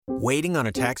Waiting on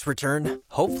a tax return?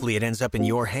 Hopefully it ends up in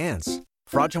your hands.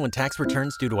 Fraudulent tax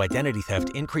returns due to identity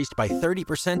theft increased by 30%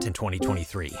 in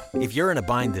 2023. If you're in a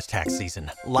bind this tax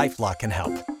season, LifeLock can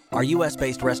help. Our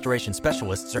U.S.-based restoration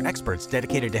specialists are experts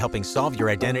dedicated to helping solve your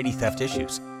identity theft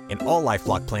issues. And all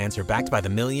LifeLock plans are backed by the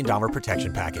 $1 Million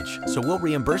Protection Package. So we'll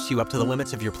reimburse you up to the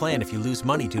limits of your plan if you lose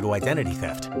money due to identity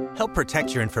theft. Help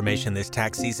protect your information this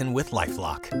tax season with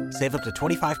LifeLock. Save up to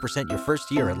 25% your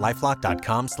first year at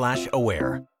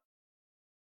LifeLock.com/aware.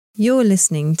 You're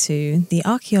listening to the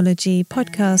Archaeology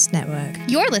Podcast Network.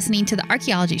 You're listening to The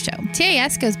Archaeology Show.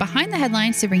 TAS goes behind the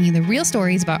headlines to bring you the real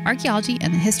stories about archaeology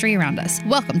and the history around us.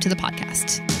 Welcome to the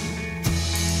podcast.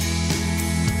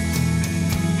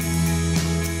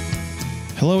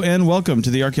 Hello and welcome to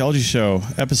The Archaeology Show,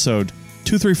 episode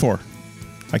 234.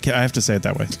 I have to say it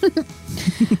that way.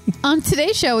 On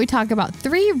today's show, we talk about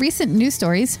 3 recent news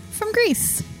stories from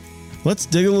Greece. Let's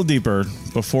dig a little deeper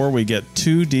before we get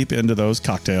too deep into those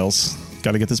cocktails.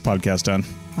 Got to get this podcast done.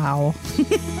 Wow.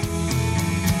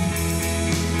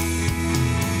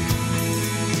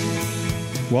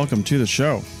 Welcome to the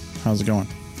show. How's it going?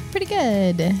 Pretty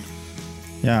good.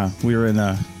 Yeah, we are in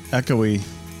a echoey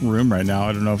room right now.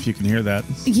 I don't know if you can hear that.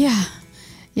 Yeah,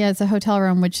 it's a hotel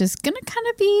room, which is going to kind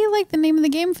of be like the name of the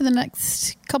game for the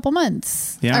next couple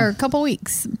months. Yeah. Or couple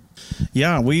weeks.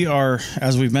 Yeah, we are,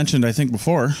 as we've mentioned, I think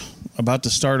before, about to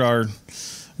start our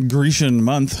Grecian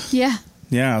month. Yeah.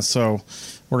 Yeah, so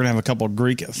we're going to have a couple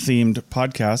Greek-themed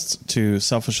podcasts to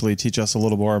selfishly teach us a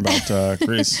little more about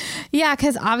Greece. Yeah,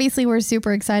 because obviously we're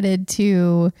super excited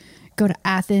to go to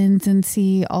Athens and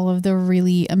see all of the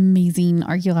really amazing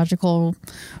archaeological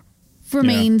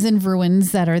remains and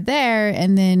ruins that are there.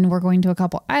 And then we're going to a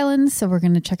couple islands, so we're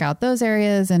going to check out those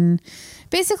areas. And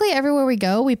basically everywhere we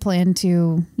go, we plan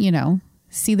to,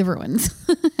 see the ruins.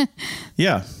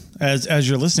 Yeah. As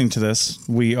you're listening to this,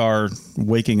 we are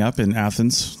waking up in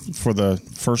Athens for the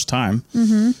first time.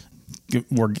 Mm-hmm.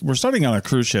 We're starting on a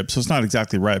cruise ship, so it's not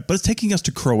exactly right, but it's taking us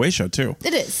to Croatia too.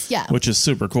 It is, yeah. Which is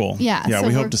super cool. Yeah. Yeah, so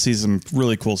we hope to see some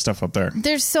really cool stuff up there.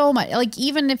 There's so much, like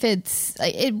even if it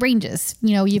ranges,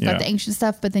 you've got the ancient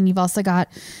stuff, but then you've also got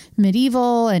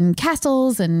medieval and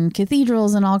castles and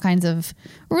cathedrals and all kinds of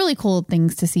really cool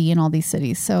things to see in all these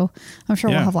cities. So I'm sure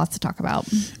we'll have lots to talk about.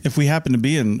 If we happen to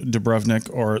be in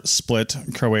Dubrovnik or Split,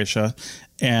 Croatia,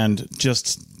 and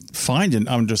just find an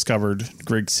undiscovered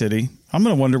Greek city, I'm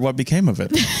going to wonder what became of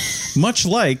it. Much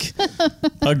like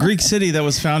a Greek city that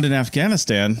was found in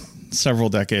Afghanistan several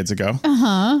decades ago.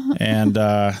 Uh-huh. And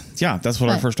that's what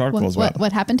our first article is about.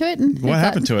 What happened to it? What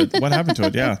happened to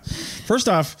it? Yeah. First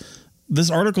off, this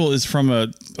article is from I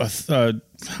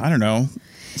don't know,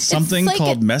 something like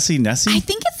called Messy Nessie. I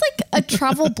think it's like a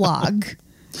travel blog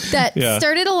that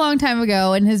started a long time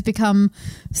ago and has become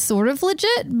sort of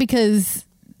legit because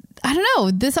I don't know.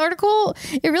 This article,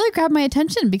 it really grabbed my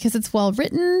attention because it's well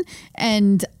written,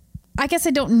 and I guess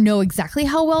I don't know exactly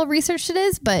how well researched it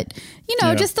is, but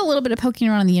just a little bit of poking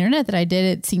around on the internet that I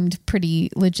did, it seemed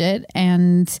pretty legit,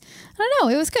 and I don't know,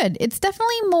 it was good. It's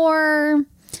definitely more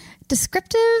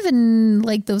descriptive and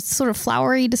like those sort of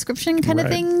flowery description kind of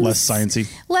things. Less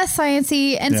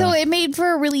sciencey. And so it made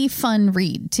for a really fun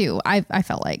read too. I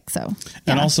felt like so.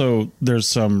 Yeah. And also there's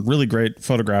some really great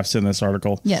photographs in this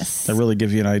article. Yes. That really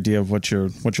give you an idea of what you're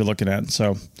looking at.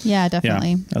 So yeah,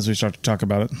 definitely. As we start to talk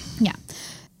about it. Yeah.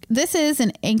 This is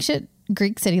an ancient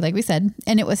Greek city, like we said,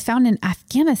 and it was found in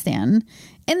Afghanistan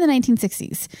in the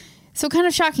 1960s. So kind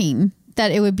of shocking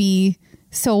that it would be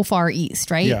so far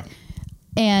east, right? Yeah.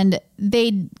 And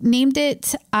they named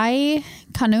it Ay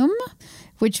Khanum,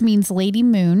 which means Lady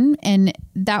Moon. And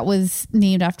that was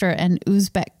named after an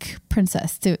Uzbek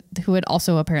princess who had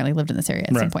also apparently lived in this area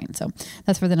at some point. So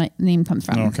that's where the name comes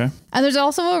from. Okay. And there's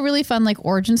also a really fun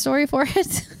origin story for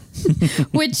it,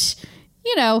 which,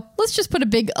 let's just put a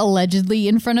big allegedly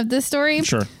in front of this story.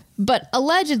 Sure. But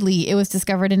allegedly it was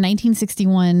discovered in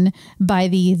 1961 by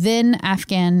the then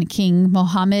Afghan king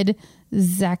Mohammed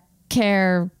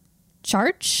Zakher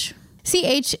Charch,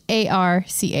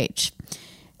 Charch.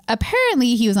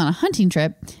 Apparently, he was on a hunting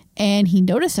trip and he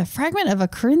noticed a fragment of a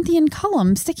Corinthian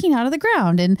column sticking out of the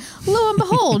ground. And lo and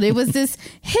behold, it was this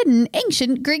hidden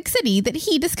ancient Greek city that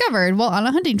he discovered while on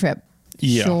a hunting trip.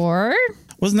 Yeah. Sure.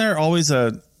 Wasn't there always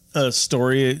a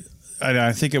story?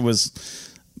 I think it was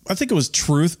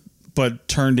truth, but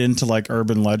turned into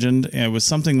urban legend. And it was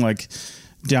something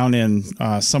down in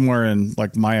somewhere in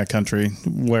Maya country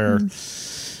where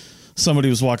somebody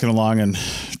was walking along and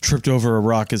tripped over a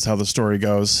rock is how the story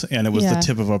goes. And it was the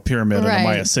tip of a pyramid in a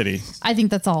Maya city. I think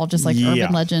that's all just like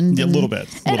urban legend. Yeah, a little bit.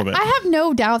 I have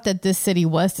no doubt that this city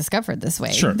was discovered this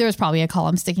way. Sure. There was probably a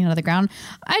column sticking out of the ground.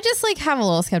 I just like have a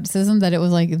little skepticism that it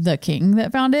was like the king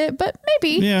that found it, but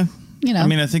maybe. Yeah. You know. I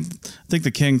mean, I think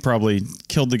the king probably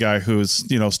killed the guy whose,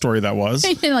 story that was.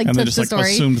 and then just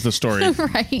assumed the story.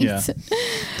 Right. Yeah.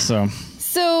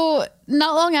 So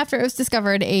not long after it was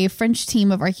discovered, a French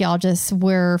team of archaeologists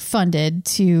were funded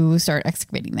to start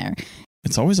excavating there.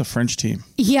 It's always a French team.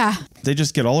 Yeah. They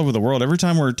just get all over the world. Every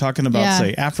time we're talking about,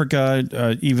 say,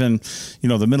 Africa, even,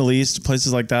 the Middle East,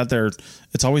 places like that,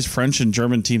 it's always French and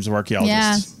German teams of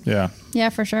archaeologists. Yeah. Yeah,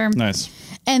 for sure. Nice.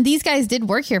 And these guys did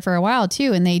work here for a while,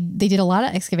 too, and they did a lot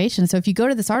of excavation. So if you go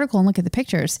to this article and look at the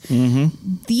pictures,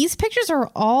 these pictures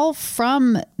are all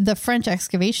from the French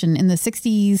excavation in the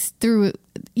 60s through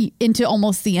into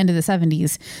almost the end of the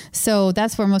 70s. So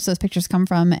that's where most of those pictures come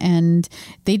from. And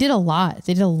they did a lot.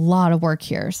 They did a lot of work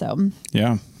here. So,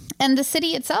 yeah. And the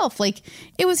city itself,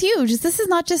 it was huge. This is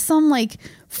not just some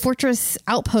fortress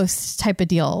outpost type of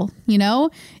deal,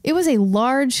 It was a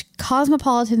large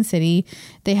cosmopolitan city.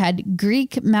 They had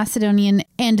Greek, Macedonian,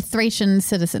 and Thracian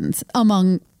citizens,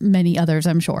 among many others,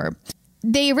 I'm sure.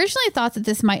 They originally thought that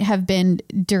this might have been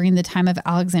during the time of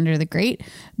Alexander the Great,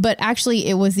 but actually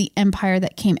it was the empire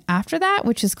that came after that,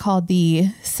 which is called the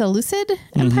Seleucid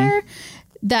Empire,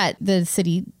 that the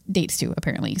city dates to,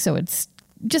 apparently. So it's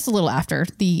just a little after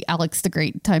the Alex the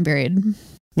Great time period.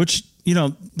 Which,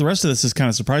 the rest of this is kind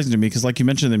of surprising to me because, like you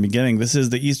mentioned in the beginning, this is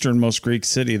the easternmost Greek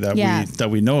city that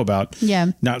we know about.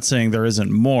 Yeah. Not saying there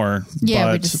isn't more.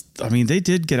 Yeah. But, they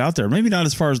did get out there. Maybe not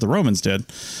as far as the Romans did,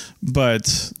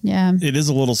 but it is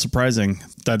a little surprising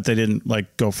that they didn't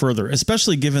go further,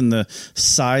 especially given the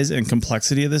size and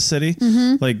complexity of this city.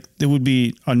 It would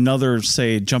be another,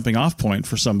 say, jumping off point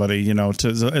for somebody,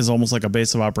 as almost like a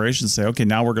base of operations. Say, okay,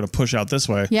 now we're going to push out this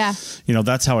way. Yeah.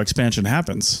 That's how expansion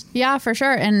happens. Yeah, for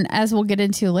sure. And as we'll get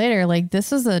into later,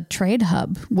 this was a trade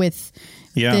hub with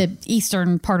the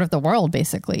eastern part of the world,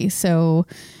 basically. So,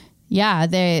 yeah,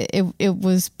 it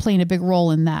was playing a big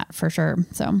role in that for sure.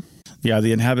 So, yeah,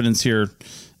 the inhabitants here,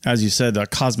 as you said, a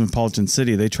cosmopolitan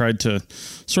city, they tried to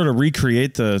sort of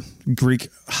recreate the Greek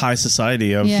high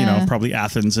society of, probably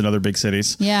Athens and other big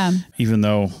cities. Yeah. Even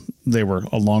though they were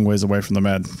a long ways away from the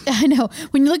Med. I know.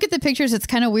 When you look at the pictures, it's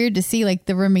kind of weird to see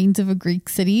the remains of a Greek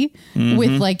city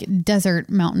with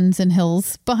desert mountains and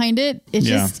hills behind it. It's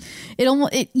just,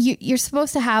 you're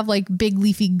supposed to have big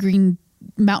leafy green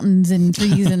mountains and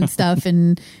trees and stuff.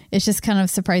 And it's just kind of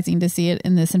surprising to see it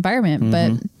in this environment.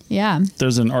 But yeah,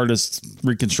 there's an artist's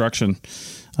reconstruction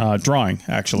drawing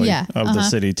actually of the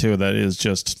city too. That is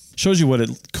just shows you what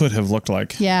it could have looked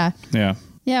like. Yeah. Yeah.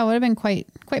 Yeah. It would have been quite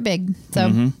big.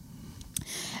 So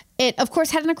it of course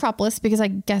had an Acropolis because I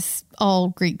guess all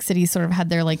Greek cities sort of had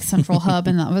their central hub,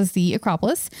 and that was the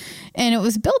Acropolis. And it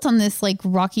was built on this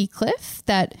rocky cliff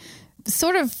that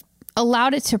sort of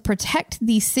allowed it to protect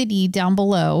the city down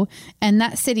below. And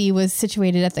that city was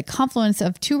situated at the confluence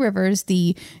of two rivers,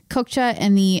 the Kokcha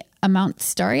and the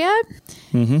Amountstaria.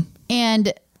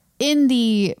 And in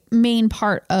the main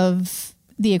part of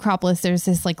the Acropolis, there's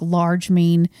this large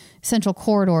main central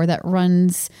corridor that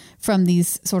runs from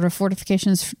these sort of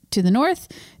fortifications to the north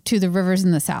to the rivers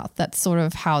in the south. That's sort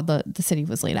of how the city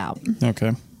was laid out.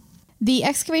 Okay. The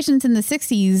excavations in the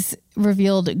 60s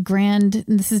revealed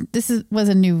was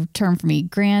a new term for me,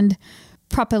 grand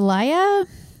propylaea,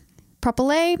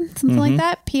 something like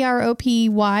that,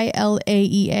 Propylaea,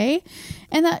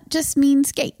 and that just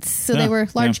means gates. So they were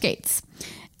large gates.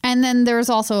 And then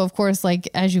there's also, of course,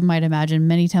 as you might imagine,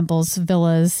 many temples,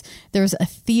 villas. There was a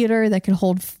theater that could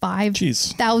hold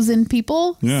 5,000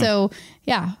 people. Yeah. So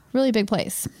yeah, really big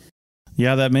place.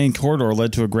 Yeah, that main corridor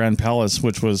led to a grand palace,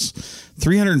 which was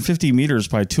 350 meters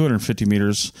by 250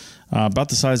 meters, about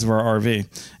the size of our RV.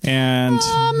 And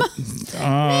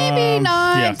maybe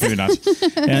not. Yeah, maybe not.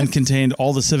 And contained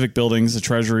all the civic buildings, the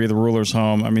treasury, the ruler's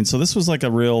home. So this was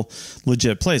a real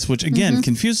legit place, which again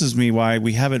confuses me why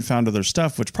we haven't found other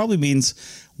stuff, which probably means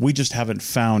we just haven't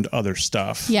found other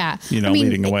stuff. Yeah.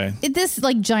 Leading away. This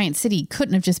giant city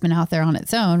couldn't have just been out there on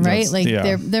its own, right?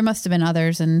 There must have been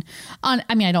others. And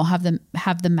I don't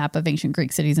have the map of ancient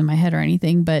Greek cities in my head or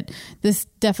anything, but this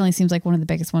definitely seems like one of the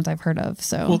biggest ones I've heard of.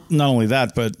 So, well, not only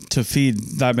that, but to feed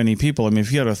that many people.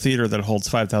 If you had a theater that holds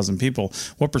 5,000 people,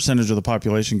 what percentage of the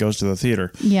population goes to the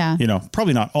theater? Yeah.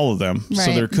 Probably not all of them. Right.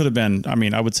 So there could have been,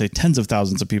 I would say tens of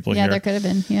thousands of people here. Yeah, there could have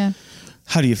been. Yeah.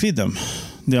 how do you feed them?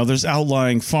 There's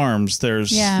outlying farms.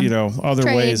 There's, other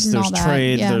trade ways. There's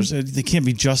trade. Yeah. They can't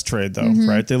be just trade though,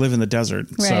 right? They live in the desert.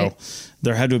 Right. So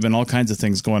there had to have been all kinds of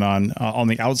things going on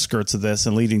the outskirts of this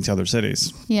and leading to other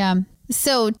cities. Yeah.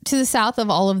 So to the south of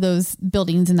all of those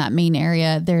buildings in that main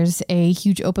area, there's a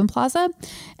huge open plaza.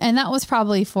 And that was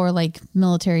probably for like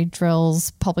military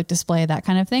drills, public display, that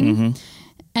kind of thing. Mm-hmm.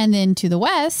 And then to the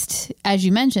west, as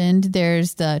you mentioned,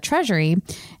 there's the treasury.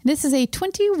 This is a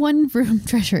 21-room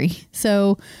treasury.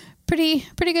 So pretty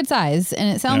good size.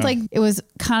 And it sounds like it was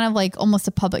kind of like almost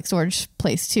a public storage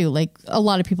place too. Like a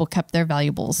lot of people kept their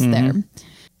valuables there.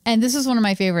 And this is one of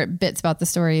my favorite bits about the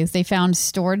story is they found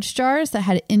storage jars that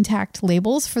had intact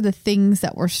labels for the things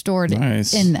that were stored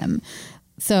in them.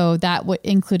 So that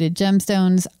included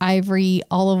gemstones, ivory,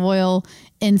 olive oil,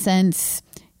 incense,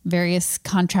 various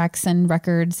contracts and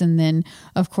records. And then,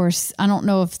 of course, I don't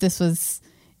know if this was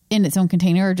in its own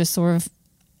container or just sort of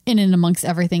in and amongst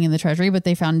everything in the treasury, but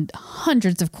they found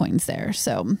hundreds of coins there.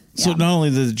 So not only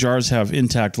did the jars have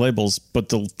intact labels, but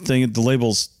the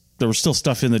labels, there was still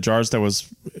stuff in the jars that was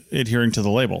adhering to the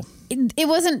label.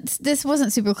 This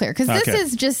wasn't super clear because this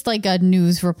is just like a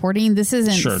news reporting. This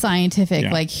isn't scientific.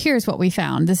 Yeah. Like, here's what we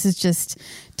found. This is just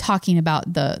talking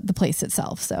about the place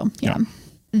itself. So, yeah.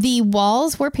 The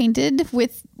walls were painted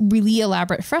with really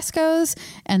elaborate frescoes,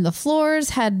 and the floors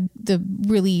had the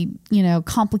really,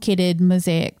 complicated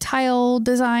mosaic tile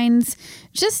designs,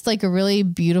 just like a really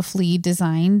beautifully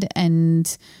designed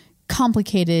and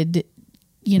complicated,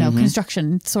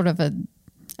 construction sort of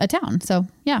a town. So,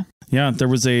 yeah. Yeah. There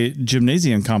was a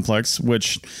gymnasium complex,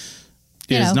 which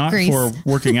is not Greece. For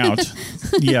working out.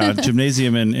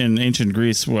 Gymnasium in ancient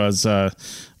Greece was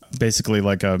basically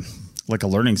like a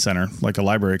learning center, like a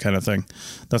library kind of thing.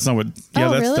 That's not what,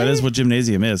 really? That is what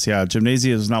gymnasium is. Yeah.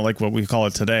 Gymnasium is not like what we call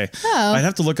it today. Oh. I'd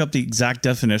have to look up the exact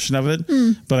definition of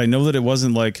it, but I know that it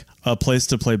wasn't like a place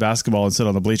to play basketball and sit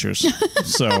on the bleachers.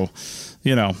 So,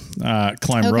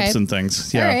 climb ropes and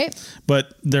things. Yeah. All right.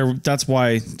 But that's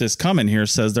why this comment here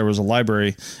says there was a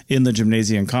library in the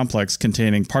gymnasium complex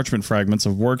containing parchment fragments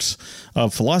of works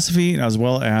of philosophy as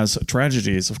well as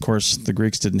tragedies. Of course, the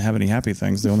Greeks didn't have any happy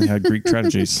things. They only had Greek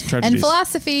tragedies. And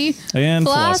philosophy. And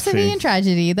philosophy and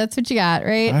tragedy. That's what you got,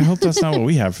 right? I hope that's not what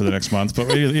we have for the next month, but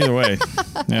either way.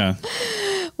 Yeah.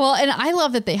 Well, and I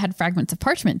love that they had fragments of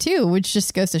parchment too, which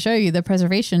just goes to show you the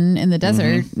preservation in the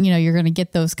desert. You're going to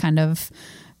get those kind of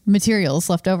materials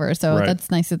left over. So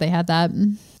that's nice that they had that.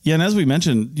 Yeah. And as we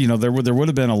mentioned, there would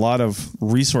have been a lot of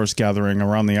resource gathering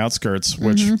around the outskirts,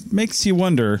 which makes you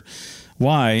wonder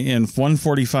why in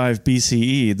 145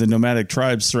 BCE, the nomadic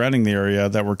tribes surrounding the area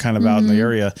that were kind of out in the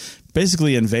area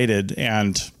basically invaded,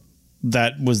 and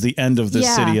that was the end of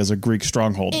this city as a Greek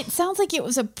stronghold. It sounds like it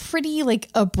was a pretty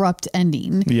abrupt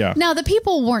ending. Yeah. Now the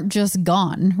people weren't just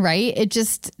gone, right? It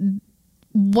just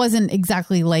wasn't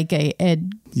exactly like a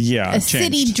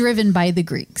city driven by the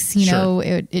Greeks.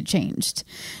 It changed.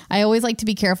 I always like to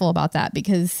be careful about that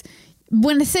because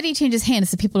when a city changes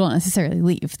hands, the people don't necessarily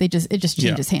leave. It just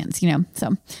changes hands,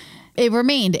 So it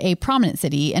remained a prominent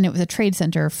city, and it was a trade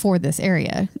center for this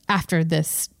area after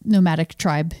this nomadic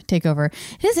tribe takeover.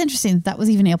 It is interesting that was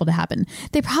even able to happen.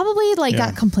 They probably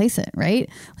got complacent, right?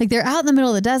 Like they're out in the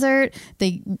middle of the desert.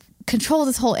 They control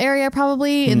this whole area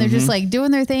probably, and they're just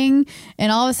doing their thing.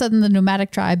 And all of a sudden the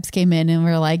nomadic tribes came in and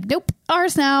were like, nope,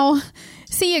 ours now.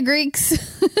 See ya, Greeks.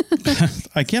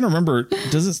 I can't remember.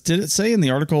 Did it say in the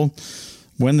article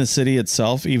when the city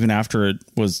itself, even after it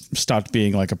was stopped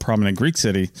being like a prominent Greek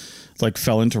city,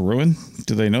 fell into ruin?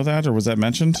 Do they know that, or was that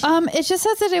mentioned? It just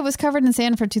says that it was covered in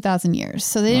sand for 2,000 years.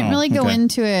 So they didn't really go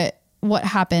into it, what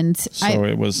happened. So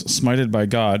it was smited by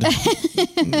God,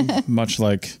 much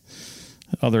like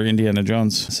other Indiana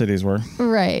Jones cities were.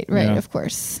 Right, of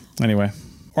course. Anyway,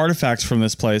 artifacts from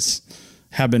this place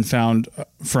have been found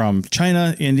from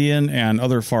China, Indian, and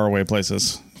other faraway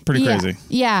places. Pretty crazy.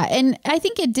 Yeah, and I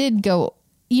think it did go,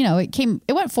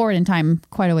 it went forward in time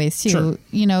quite a ways too, so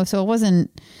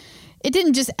it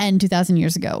didn't just end 2,000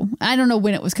 years ago. I don't know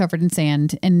when it was covered in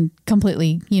sand and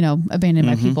completely, abandoned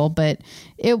by people, but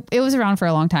it was around for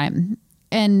a long time.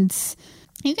 And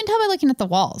you can tell by looking at the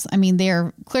walls. I mean,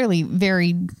 they're clearly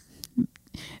very,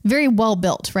 very well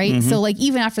built, right? So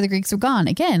even after the Greeks were gone,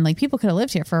 again, people could have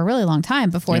lived here for a really long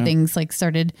time before things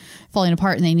started falling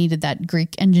apart, and they needed that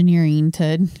Greek engineering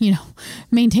to,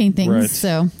 maintain things. Right.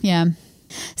 So, yeah.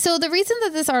 So the reason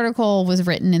that this article was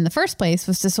written in the first place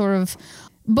was to sort of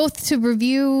both to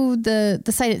review the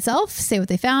site itself, say what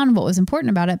they found, what was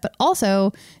important about it, but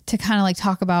also to kind of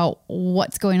talk about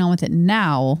what's going on with it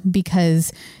now,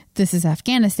 because this is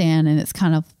Afghanistan and it's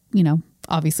kind of,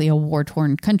 obviously a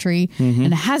war-torn country, and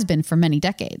it has been for many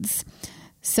decades.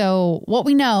 So what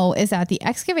we know is that the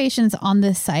excavations on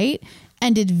this site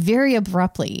ended very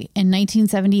abruptly in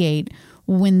 1978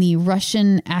 when the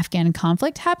Russian-Afghan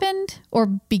conflict happened, or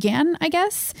began, I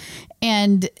guess.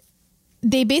 And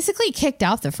they basically kicked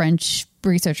out the French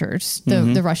researchers.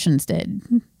 The Russians did.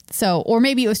 So, or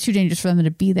maybe it was too dangerous for them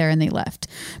to be there and they left.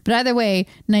 But either way,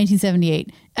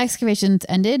 1978, excavations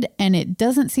ended, and it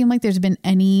doesn't seem like there's been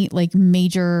any like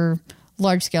major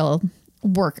large scale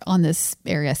work on this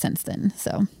area since then.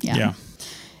 So, yeah.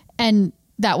 And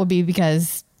that would be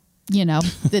because, you know,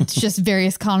 it's just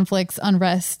various conflicts,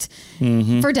 unrest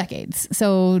for decades.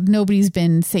 So nobody's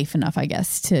been safe enough, I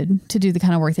guess, to do the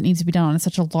kind of work that needs to be done on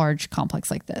such a large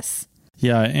complex like this.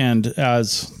 Yeah. And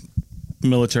as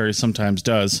military sometimes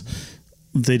does,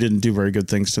 they didn't do very good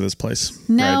things to this place.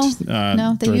 No, right?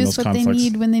 No, they use what they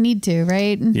need when they need to,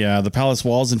 right? Yeah, the palace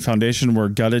walls and foundation were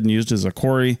gutted and used as a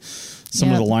quarry. Some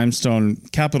of the limestone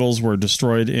capitals were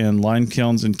destroyed in lime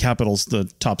kilns, and capitals, the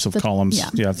tops of columns.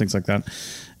 Yeah, things like that.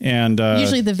 And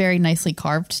usually the very nicely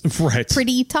carved,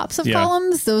 pretty tops of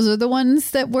columns. Those are the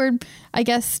ones that were, I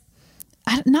guess,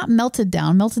 not melted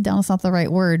down. Melted down is not the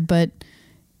right word, but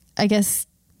I guess.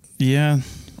 Yeah.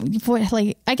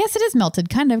 I guess it is melted,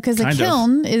 kind of, because a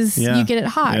kiln is you get it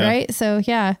hot, right? So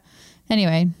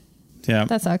Anyway,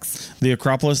 that sucks. The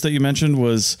Acropolis that you mentioned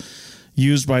was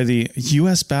used by the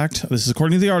U.S.-backed, this is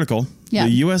according to the article, the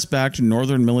U.S.-backed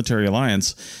Northern Military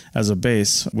Alliance as a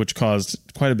base, which caused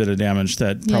quite a bit of damage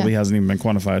that probably hasn't even been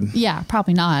quantified. Yeah,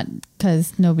 probably not,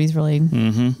 because nobody's really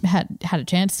had a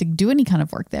chance to do any kind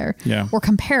of work there or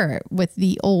compare it with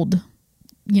the old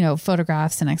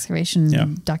photographs and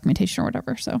excavation documentation or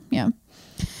whatever. So,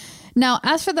 Now,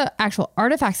 as for the actual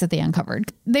artifacts that they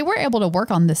uncovered, they were able to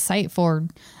work on this site for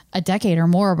a decade or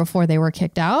more before they were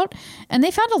kicked out, and they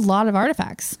found a lot of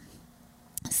artifacts.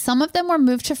 Some of them were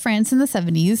moved to France in the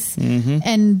 70s,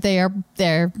 and they are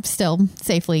there still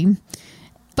safely.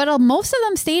 But most of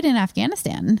them stayed in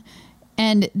Afghanistan,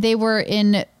 and they were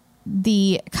in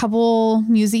the Kabul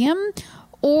Museum,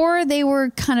 or they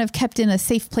were kind of kept in a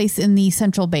safe place in the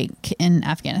central bank in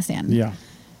Afghanistan. Yeah.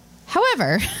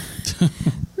 However,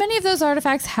 many of those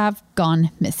artifacts have gone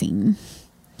missing.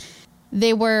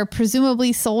 They were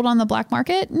presumably sold on the black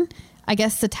market. I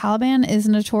guess the Taliban is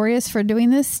notorious for doing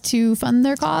this to fund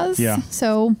their cause. Yeah.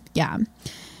 So,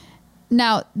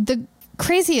 Now, the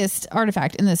craziest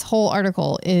artifact in this whole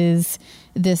article is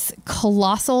this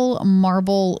colossal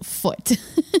marble foot.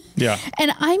 Yeah.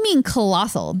 And I mean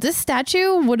colossal. This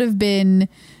statue would have been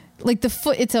like the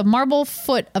foot. It's a marble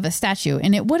foot of a statue,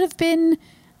 and it would have been.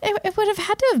 It would have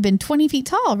had to have been 20 feet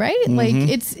tall, right? Like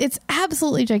it's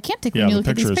absolutely gigantic when you look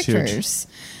at these pictures.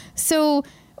 So,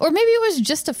 or maybe it was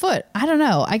just a foot. I don't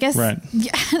know. I guess. Right.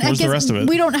 Where's the rest of it?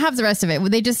 We don't have the rest of it.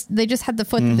 They just had the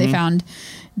foot that they found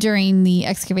during the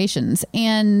excavations,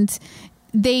 and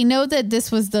they know that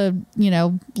this was the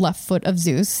left foot of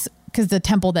Zeus, because the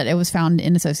temple that it was found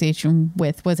in association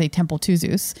with was a temple to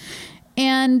Zeus,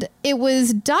 and it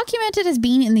was documented as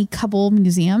being in the Kabul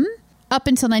Museum up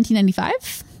until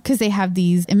 1995. Because they have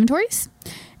these inventories,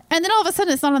 and then all of a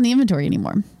sudden it's not on the inventory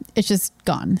anymore. It's just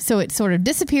gone. So it sort of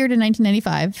disappeared in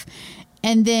 1995.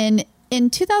 And then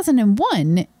in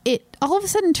 2001, it all of a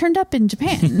sudden turned up in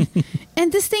Japan.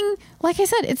 And this thing, like I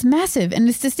said, it's massive and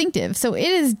it's distinctive. So it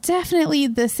is definitely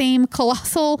the same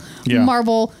colossal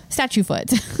marble statue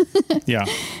foot. Yeah.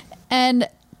 And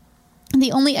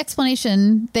the only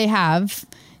explanation they have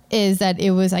is that it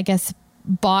was, I guess,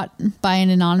 bought by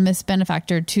an anonymous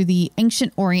benefactor to the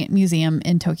Ancient Orient Museum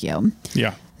in Tokyo.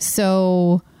 Yeah.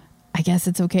 So I guess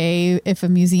it's okay if a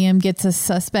museum gets a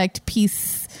suspect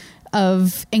piece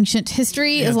of ancient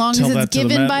history as long as it's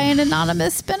given by an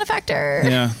anonymous benefactor.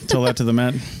 Yeah. Tell that to the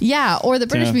Met. Yeah. Or the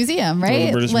British Museum, right? Or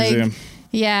the British Museum.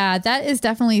 Yeah, that is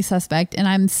definitely suspect. And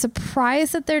I'm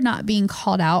surprised that they're not being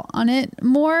called out on it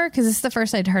more, because it's the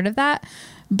first I'd heard of that.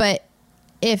 But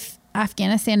if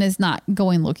Afghanistan is not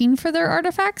going looking for their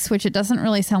artifacts, which it doesn't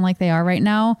really sound like they are right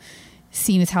now,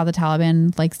 seeing as how the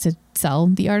Taliban likes to sell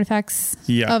the artifacts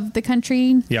of the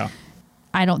country. Yeah.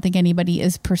 I don't think anybody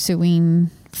is pursuing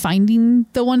finding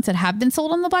the ones that have been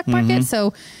sold on the black market.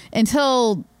 So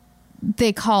until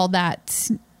they call that,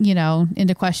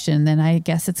 into question, then I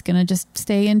guess it's going to just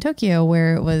stay in Tokyo,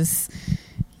 where it was,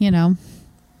 Yeah.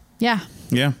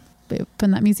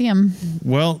 In that museum.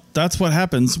 Well, that's what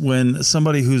happens when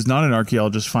somebody who's not an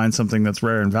archaeologist finds something that's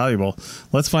rare and valuable.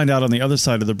 Let's find out on the other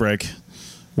side of the break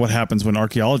what happens when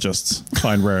archaeologists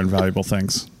find rare and valuable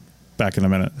things. Back in a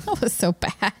minute. That was so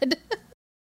bad.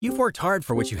 You've worked hard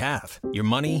for what you have. Your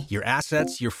money, your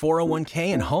assets, your 401k,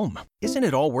 and home. Isn't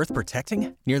it all worth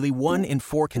protecting? Nearly 1 in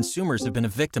 4 consumers have been a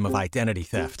victim of identity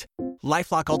theft.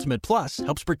 LifeLock Ultimate Plus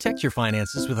helps protect your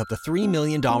finances with up to $3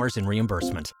 million in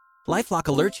reimbursement. LifeLock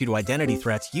alerts you to identity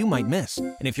threats you might miss.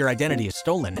 And if your identity is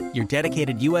stolen, your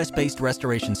dedicated U.S.-based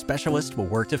restoration specialist will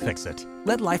work to fix it.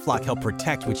 Let LifeLock help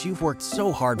protect what you've worked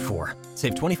so hard for.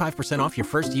 Save 25% off your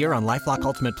first year on LifeLock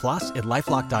Ultimate Plus at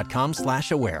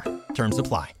LifeLock.com/aware. Terms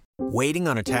apply. Waiting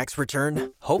on a tax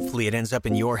return? Hopefully it ends up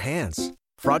in your hands.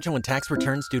 Fraudulent tax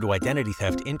returns due to identity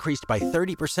theft increased by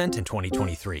 30% in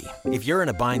 2023. If you're in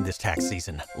a bind this tax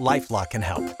season, LifeLock can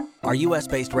help. Our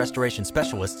U.S.-based restoration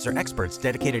specialists are experts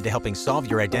dedicated to helping solve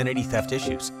your identity theft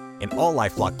issues. And all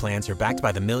LifeLock plans are backed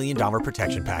by the $1 Million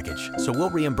Protection Package. So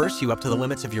we'll reimburse you up to the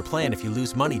limits of your plan if you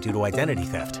lose money due to identity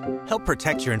theft. Help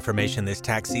protect your information this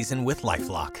tax season with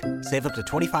LifeLock. Save up to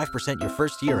 25% your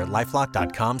first year at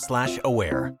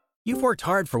LifeLock.com/aware. You've worked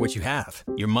hard for what you have.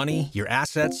 Your money, your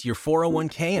assets, your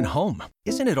 401k, and home.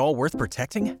 Isn't it all worth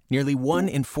protecting? Nearly 1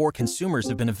 in 4 consumers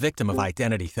have been a victim of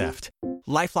identity theft.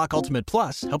 LifeLock Ultimate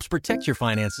Plus helps protect your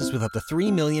finances with up to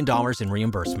 $3 million in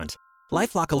reimbursement.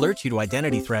 LifeLock alerts you to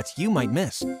identity threats you might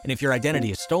miss. And if your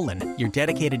identity is stolen, your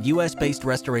dedicated U.S.-based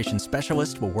restoration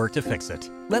specialist will work to fix it.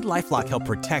 Let LifeLock help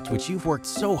protect what you've worked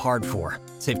so hard for.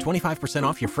 Save 25%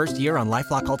 off your first year on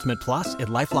LifeLock Ultimate Plus at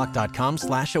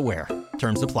LifeLock.com/aware.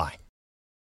 Terms apply.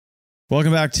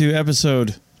 Welcome back to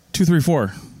episode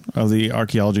 234 of the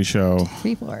Archaeology Show.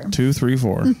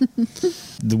 234.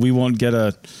 We won't get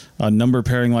a number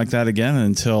pairing like that again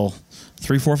until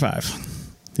 345.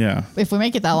 Yeah. If we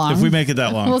make it that long.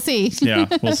 We'll see. Yeah,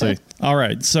 we'll see. All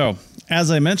right. So,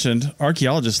 as I mentioned,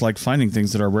 archaeologists like finding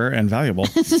things that are rare and valuable.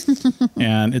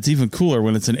 And it's even cooler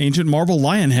when it's an ancient marble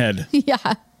lion head. Yeah.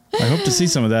 I hope to see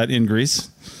some of that in Greece.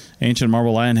 Ancient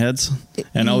marble lion heads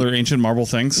and other ancient marble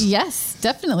things. Yes,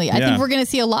 definitely. I think we're going to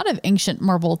see a lot of ancient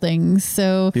marble things.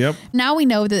 So now we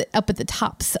know that up at the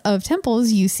tops of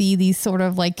temples, you see these sort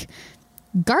of like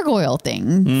gargoyle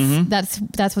things. Mm-hmm.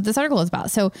 That's what this article is about.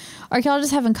 So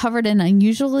archaeologists have uncovered an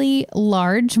unusually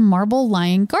large marble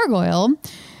lion gargoyle,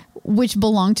 which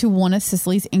belonged to one of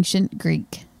Sicily's ancient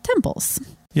Greek temples.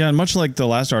 Yeah, and much like the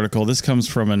last article, this comes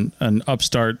from an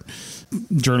upstart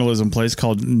journalism place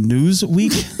called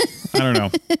Newsweek. I don't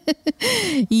know.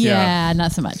 Yeah,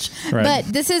 not so much. Right. But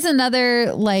this is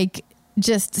another, like,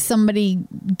 just somebody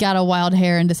got a wild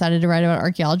hair and decided to write about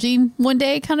archaeology one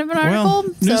day kind of an article. Well,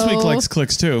 Newsweek likes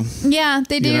clicks too. Yeah,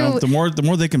 they do. You know, the more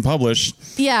they can publish,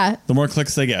 the more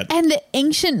clicks they get. And the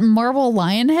ancient marble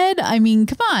lion head, I mean,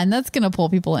 come on, that's going to pull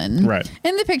people in. Right.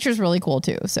 And the picture's really cool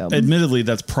too. So admittedly,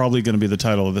 that's probably going to be the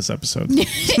title of this episode.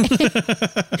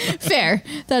 Fair.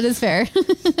 That is fair.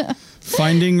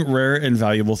 Finding rare and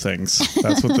valuable things.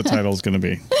 That's what the title is going to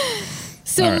be.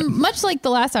 So much like the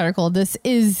last article, this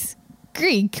is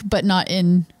Greek, but not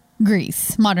in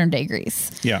Greece, modern day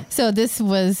Greece. Yeah. So this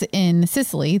was in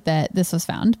Sicily that this was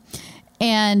found.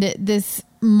 And this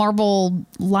marble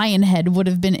lion head would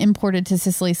have been imported to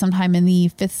Sicily sometime in the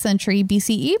 5th century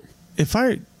BCE.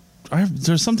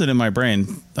 There's something in my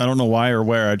brain. I don't know why or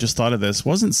where. I just thought of this.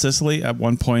 Wasn't Sicily at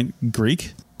one point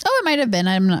Greek? Oh, it might have been.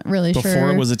 I'm not really sure.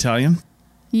 Before it was Italian?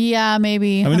 Yeah,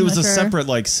 maybe. I mean, it was a separate,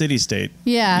 like, city-state.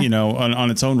 Yeah. You know, on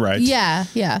its own right. Yeah,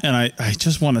 yeah. And I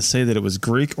just want to say that it was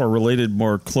Greek or related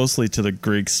more closely to the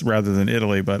Greeks rather than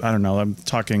Italy, but I don't know. I'm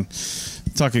talking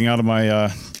out of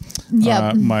my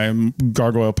my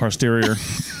gargoyle posterior.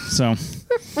 So,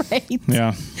 right.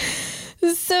 Yeah.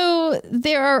 So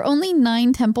there are only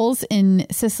 9 temples in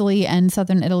Sicily and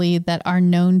southern Italy that are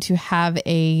known to have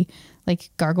a like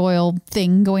gargoyle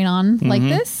thing going on like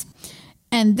this.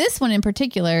 And this one in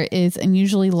particular is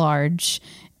unusually large,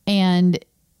 and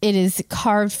it is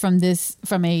carved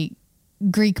from a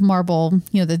Greek marble,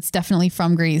 you know, that's definitely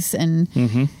from Greece. And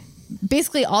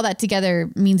basically all that together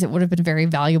means it would have been very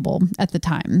valuable at the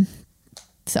time.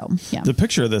 So, yeah. The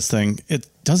picture of this thing, it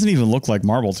doesn't even look like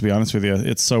marble, to be honest with you.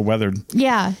 It's so weathered.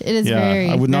 Yeah, it is very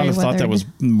I would not have weathered. thought that was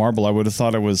marble. I would have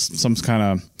thought it was some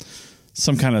kind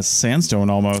of sandstone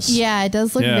almost. Yeah, it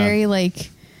does look very like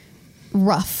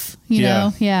rough, you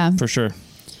know? Yeah. For sure.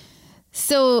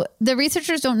 So the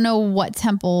researchers don't know what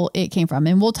temple it came from.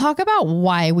 And we'll talk about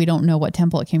why we don't know what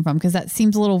temple it came from, because that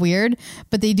seems a little weird,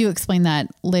 but they do explain that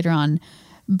later on.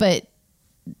 But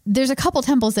there's a couple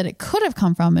temples that it could have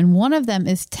come from, and one of them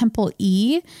is Temple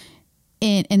E,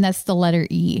 and that's the letter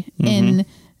E, in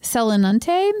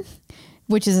Selinunte,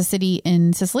 which is a city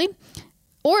in Sicily.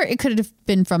 Or it could have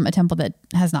been from a temple that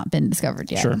has not been discovered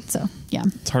yet. Sure. So, yeah.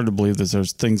 It's hard to believe that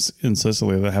there's things in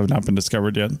Sicily that have not been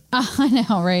discovered yet. I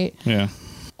know, right? Yeah.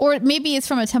 Or maybe it's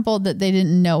from a temple that they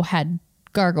didn't know had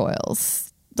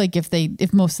gargoyles. Like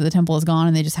if most of the temple is gone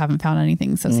and they just haven't found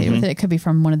anything associated with it, it could be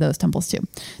from one of those temples too.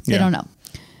 So they don't know.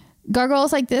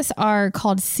 Gargoyles like this are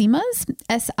called SIMAs,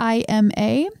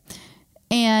 S-I-M-A.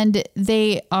 And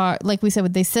they are, like we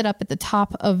said, they sit up at the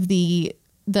top of the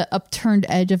upturned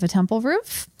edge of a temple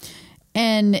roof.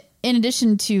 And in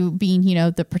addition to being,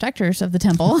 the protectors of the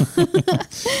temple,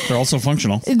 they're also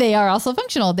functional. They are also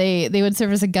functional. They would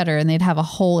serve as a gutter, and they'd have a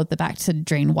hole at the back to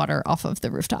drain water off of the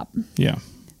rooftop. Yeah.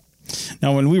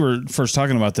 Now, when we were first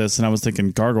talking about this, and I was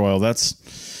thinking gargoyle, that's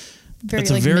very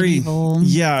medieval.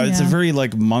 Yeah, it's a very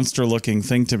like monster looking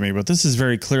thing to me, but this is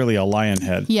very clearly a lion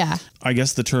head. Yeah. I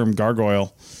guess the term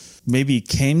gargoyle maybe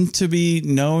came to be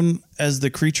known as the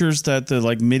creatures that the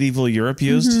like medieval Europe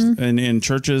used in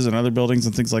churches and other buildings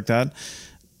and things like that.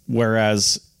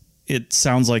 Whereas it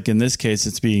sounds like in this case,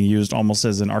 it's being used almost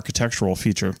as an architectural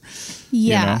feature.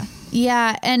 Yeah.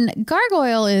 Yeah. And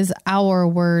gargoyle is our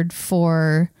word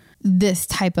for this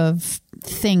type of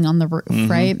thing on the roof,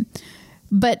 right?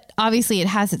 But obviously it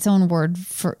has its own word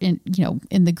for, in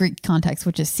the Greek context,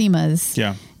 which is SIMAs.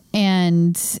 Yeah.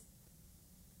 And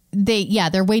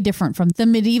they're way different from the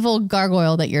medieval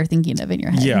gargoyle that you're thinking of in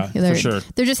your head. Yeah, for sure.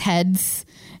 They're just heads.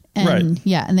 And, right.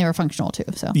 Yeah, and they were functional too.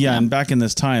 So yeah, and back in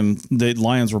this time, the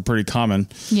lions were pretty common.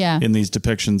 Yeah. In these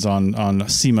depictions on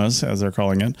SIMAs, as they're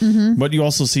calling it. But you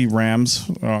also see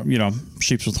rams,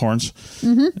 sheep with horns,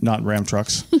 not ram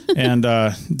trucks, and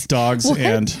dogs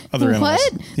and other animals.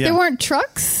 What? Yeah. There weren't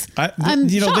trucks?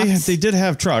 They did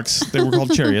have trucks. They were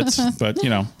called chariots, but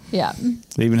Yeah.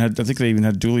 they even had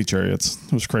dually chariots.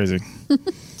 It was crazy. It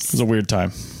was a weird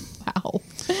time. Wow.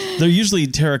 They're usually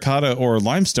terracotta or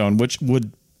limestone, which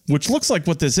looks like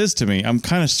what this is to me. I'm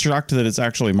kind of shocked that it's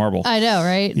actually marble. I know,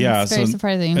 right? Yeah. It's very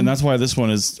surprising. And that's why this one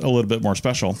is a little bit more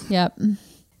special. Yep.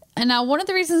 And now one of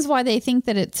the reasons why they think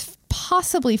that it's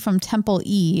possibly from Temple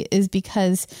E is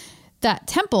because that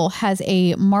temple has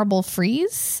a marble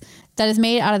frieze that is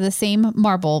made out of the same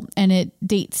marble, and it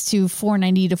dates to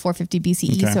 490 to 450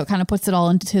 BCE. Okay. So it kind of puts it all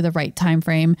into the right time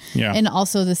frame. Yeah. And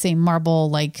also the same marble,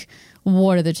 like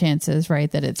what are the chances,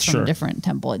 right, that it's from a different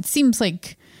temple? It seems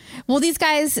like, well, these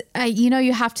guys,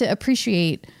 you have to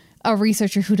appreciate a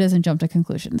researcher who doesn't jump to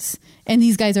conclusions. And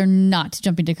these guys are not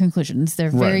jumping to conclusions.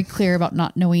 They're very clear about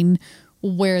not knowing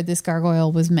where this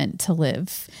gargoyle was meant to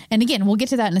live. And again, we'll get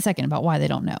to that in a second about why they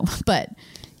don't know. But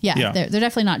yeah. They're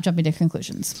definitely not jumping to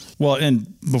conclusions. Well, and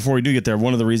before we do get there,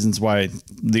 one of the reasons why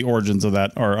the origins of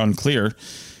that are unclear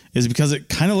is because it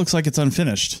kind of looks like it's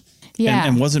unfinished. Yeah.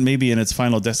 And wasn't maybe in its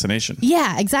final destination.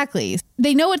 Yeah, exactly.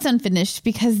 They know it's unfinished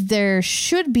because there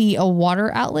should be a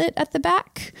water outlet at the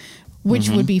back, which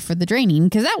would be for the draining.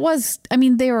 Because that was,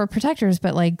 they were protectors,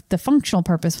 but like the functional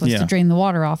purpose was to drain the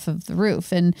water off of the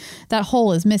roof. And that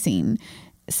hole is missing.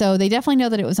 So they definitely know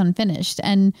that it was unfinished.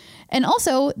 And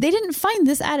also, they didn't find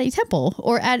this at a temple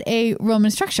or at a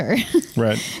Roman structure.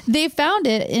 Right. They found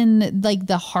it in like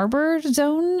the harbor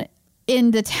zone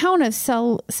in the town of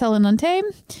Selinunte.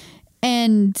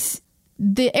 And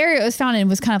the area it was found in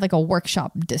was kind of like a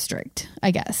workshop district,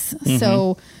 I guess.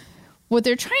 So what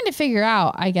they're trying to figure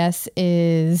out, I guess,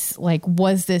 is like,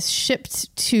 was this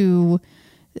shipped to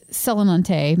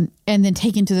Selinunte and then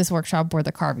taken to this workshop where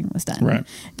the carving was done? Right.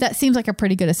 That seems like a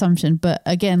pretty good assumption. But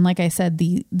again, like I said,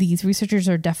 these researchers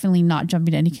are definitely not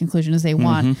jumping to any conclusions. They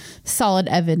want solid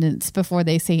evidence before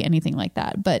they say anything like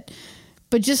that. But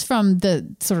just from the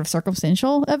sort of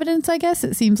circumstantial evidence, I guess,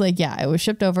 it seems like, it was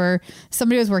shipped over.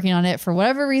 Somebody was working on it. For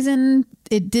whatever reason,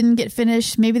 it didn't get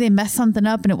finished. Maybe they messed something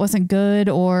up and it wasn't good,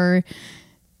 or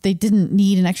they didn't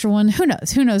need an extra one. Who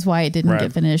knows? Who knows why it didn't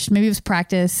get finished? Maybe it was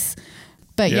practice.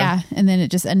 But and then it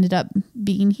just ended up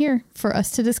being here for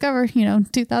us to discover,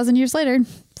 2,000 years later.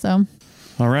 So.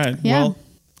 All right. Yeah. Well,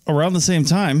 around the same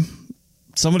time,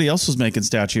 somebody else was making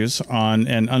statues on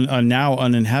a now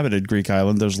uninhabited Greek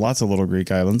island. There's lots of little Greek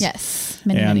islands. Yes.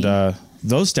 Many.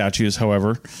 Those statues,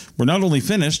 however, were not only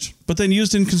finished, but then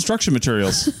used in construction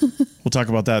materials. We'll talk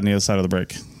about that on the other side of the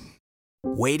break.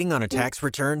 Waiting on a tax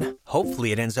return?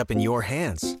 Hopefully it ends up in your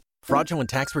hands. Fraudulent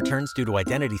tax returns due to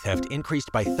identity theft increased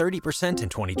by 30% in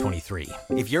 2023.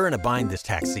 If you're in a bind this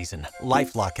tax season,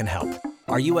 LifeLock can help.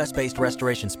 Our U.S.-based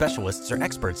restoration specialists are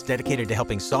experts dedicated to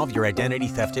helping solve your identity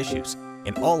theft issues.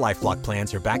 And all LifeLock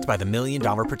plans are backed by the $1 Million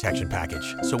Protection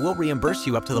Package. So we'll reimburse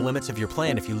you up to the limits of your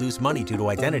plan if you lose money due to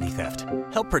identity theft.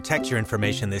 Help protect your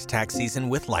information this tax season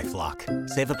with LifeLock.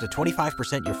 Save up to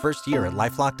 25% your first year at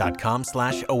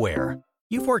LifeLock.com/aware.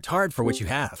 You've worked hard for what you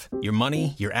have. Your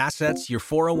money, your assets, your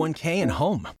 401k, and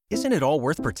home. Isn't it all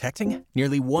worth protecting?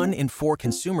 Nearly 1 in 4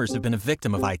 consumers have been a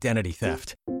victim of identity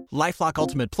theft. LifeLock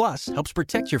Ultimate Plus helps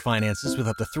protect your finances with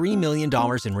up to $3 million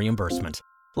in reimbursement.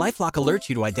 LifeLock alerts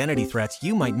you to identity threats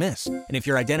you might miss. And if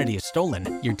your identity is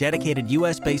stolen, your dedicated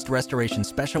U.S.-based restoration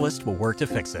specialist will work to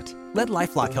fix it. Let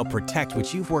LifeLock help protect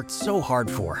what you've worked so hard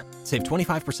for. Save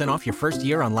 25% off your first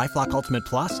year on LifeLock Ultimate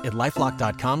Plus at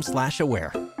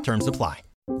LifeLock.com/aware. Terms apply.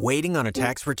 Waiting on a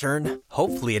tax return?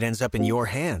 Hopefully it ends up in your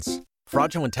hands.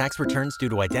 Fraudulent tax returns due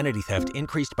to identity theft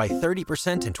increased by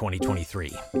 30% in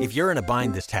 2023. If you're in a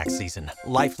bind this tax season,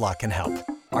 LifeLock can help.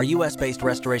 Our U.S.-based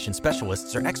restoration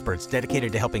specialists are experts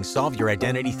dedicated to helping solve your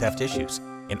identity theft issues.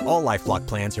 And all LifeLock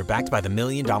plans are backed by the $1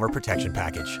 Million Protection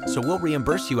Package. So we'll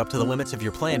reimburse you up to the limits of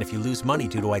your plan if you lose money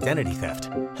due to identity theft.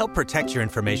 Help protect your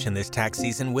information this tax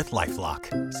season with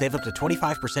LifeLock. Save up to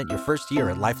 25% your first year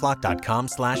at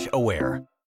LifeLock.com/aware.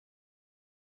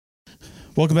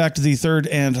 Welcome back to the third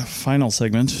and final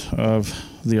segment of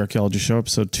the Archaeology Show,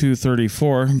 episode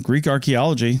 234, Greek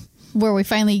Archaeology. Where we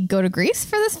finally go to Greece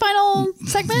for this final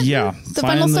segment? Yeah. The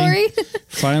final story?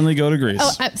 Finally go to Greece.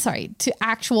 Oh, I'm sorry. To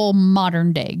actual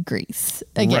modern day Greece.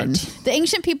 Again, Right. The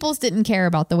ancient peoples didn't care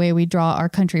about the way we draw our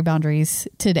country boundaries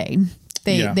today.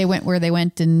 They went where they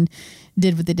went and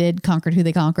did what they did, conquered who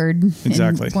they conquered.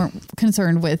 Exactly. And weren't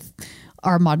concerned with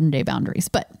our modern day boundaries.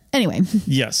 But anyway.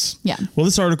 Yes. Yeah. Well,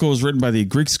 this article was written by the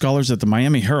Greek scholars at the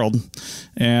Miami Herald.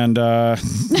 And,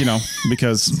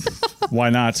 because why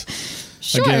not?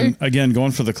 Sure. Again,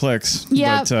 going for the clicks.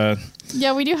 Yeah. But,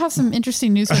 yeah, we do have some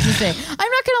interesting news stories today. I'm not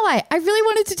going to lie. I really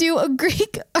wanted to do a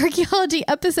Greek archaeology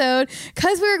episode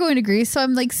because we were going to Greece. So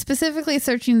I'm like specifically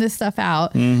searching this stuff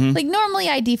out. Mm-hmm. Like normally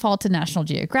I default to National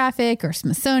Geographic or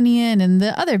Smithsonian and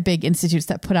the other big institutes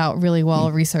that put out really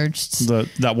well researched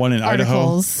that one in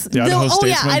articles. Idaho. The Idaho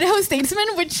Statesman. Oh yeah, Idaho Statesman,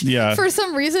 which for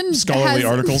some reason scholarly has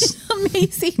articles.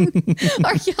 amazing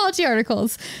archaeology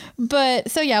articles.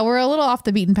 But so yeah, we're a little off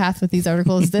the beaten path with these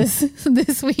articles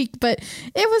this week, but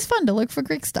it was fun to look for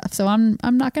Greek stuff. So I'm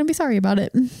not going to be sorry about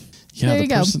it. Yeah, there you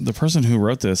go. The person who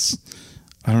wrote this,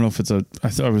 I don't know if it's I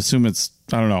would assume it's,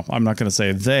 I don't know. I'm not going to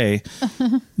say they.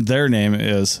 Their name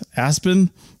is Aspen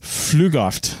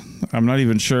Flugoft. I'm not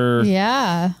even sure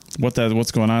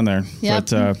what's going on there. Yep.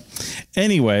 But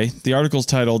anyway, the article's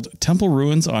titled Temple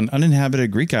Ruins on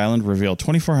Uninhabited Greek Island Reveal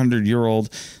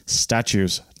 2,400-year-old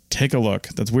Statues. Take a look.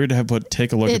 That's weird to have put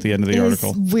take a look at the end of the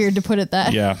article. It's weird to put it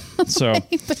that. Yeah. So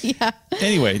but yeah.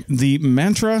 Anyway, the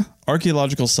Mantra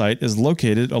archaeological site is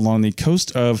located along the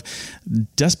coast of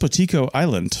Despotico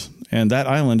Island. And that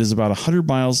island is about 100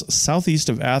 miles southeast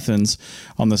of Athens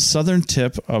on the southern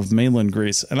tip of mainland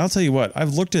Greece. And I'll tell you what,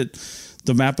 I've looked at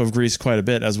the map of Greece quite a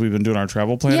bit as we've been doing our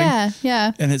travel planning.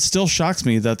 Yeah. And it still shocks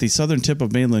me that the southern tip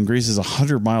of mainland Greece is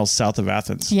 100 miles south of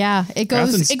Athens. Yeah, it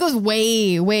goes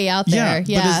way out there.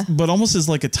 Yeah. But almost as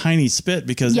like a tiny spit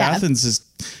because Athens is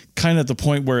kind of at the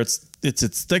point where it's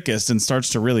its thickest and starts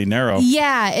to really narrow.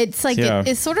 Yeah, it's like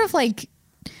it's sort of like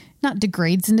not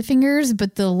degrades into fingers,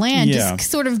 but the land just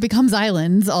sort of becomes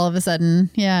islands all of a sudden.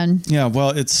 Yeah. Yeah,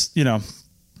 well, it's,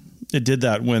 it did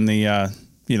that when the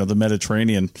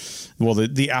Mediterranean,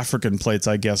 the African plates,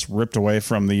 I guess, ripped away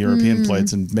from the European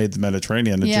plates and made the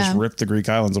Mediterranean. It just ripped the Greek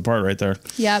islands apart right there.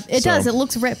 Yeah, it does. It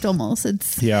looks ripped almost.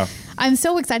 Yeah. I'm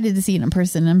so excited to see it in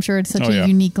person. I'm sure it's such a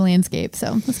unique landscape.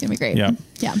 So it's going to be great. Yeah.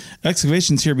 Yeah.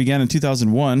 Excavations here began in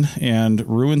 2001 and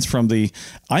ruins from the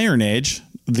Iron Age,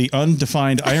 the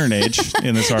undefined Iron Age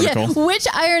in this article. Yeah. Which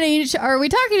Iron Age are we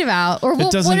talking about? Or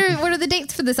what are the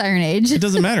dates for this Iron Age? It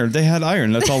doesn't matter. They had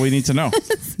iron. That's all we need to know.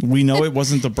 We know it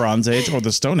wasn't the Bronze Age or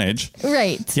the Stone Age.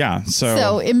 Right. Yeah.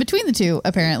 So in between the two,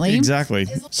 apparently. Exactly.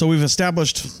 So we've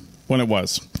established when it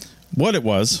was. What it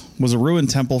was a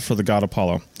ruined temple for the god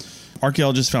Apollo.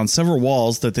 Archaeologists found several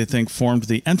walls that they think formed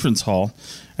the entrance hall,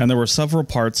 and there were several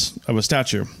parts of a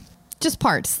statue. Just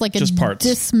parts, like just a parts.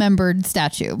 Dismembered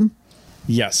statue.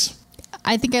 Yes.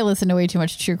 I think I listened to way too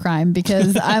much true crime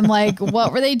because I'm like,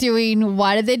 what were they doing?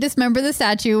 Why did they dismember the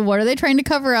statue? What are they trying to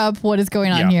cover up? What is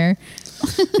going on here?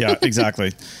 Yeah,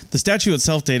 exactly. The statue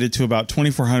itself dated to about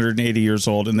 2,480 years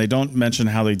old, and they don't mention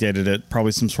how they dated it.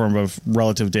 Probably some form of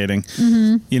relative dating.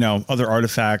 Mm-hmm. Other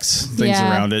artifacts, things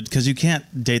around it, because you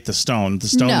can't date the stone. The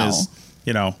stone is,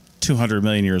 200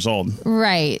 million years old.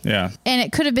 Right. Yeah. And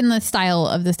it could have been the style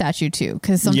of the statue too,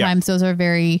 because sometimes those are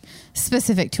very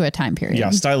specific to a time period.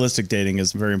 Yeah. Stylistic dating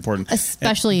is very important.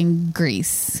 Especially in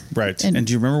Greece. Right. And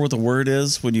do you remember what the word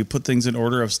is when you put things in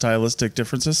order of stylistic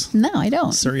differences? No, I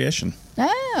don't. Seriation.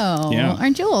 Oh, yeah.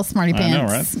 Aren't you a little smarty pants? I know,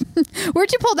 right?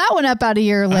 Where'd you pull that one up out of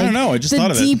your, I don't know. I just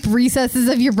thought of it. The deep recesses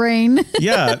of your brain.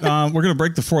 Yeah. We're going to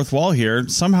break the fourth wall here.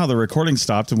 Somehow the recording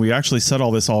stopped and we actually said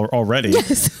all this already.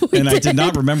 Yes, and I did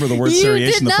not remember the word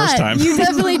seriation the first time. You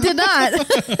definitely did not.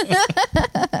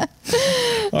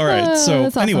 All right. So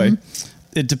awesome. Anyway,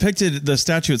 the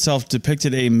statue itself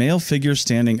depicted a male figure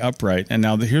standing upright. And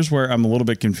now here's where I'm a little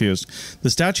bit confused. The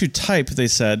statue type, they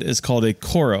said, is called a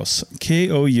Kouros,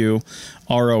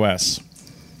 Kouros.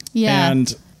 Yeah.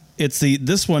 And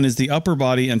this one is the upper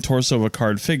body and torso of a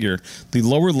carved figure. The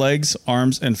lower legs,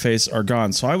 arms, and face are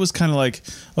gone. So I was kind of like,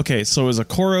 okay, so is a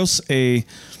Kouros a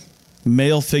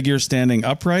male figure standing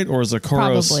upright, or is a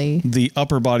Kouros Probably. the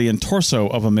upper body and torso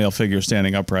of a male figure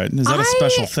standing upright? Is that a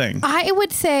special thing? I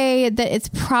would say that it's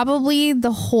probably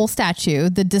the whole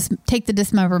statue. Take the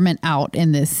dismemberment out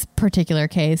in this particular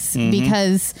case,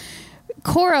 because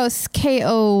Kouros,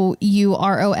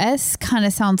 Kouros, kind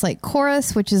of sounds like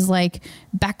chorus, which is like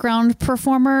background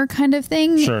performer kind of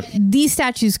thing. Sure. These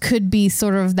statues could be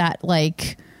sort of that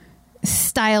like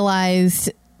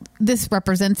stylized, this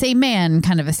represents a man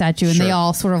kind of a statue, and they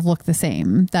all sort of look the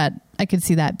same. That I could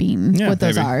see that being what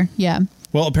those are. Yeah.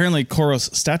 Well, apparently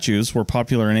Kouros statues were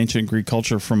popular in ancient Greek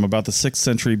culture from about the 6th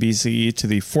century BCE to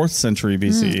the 4th century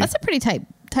BCE. That's a pretty tight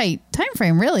time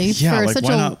frame, really. Yeah, for like such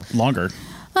why not longer?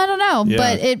 I don't know,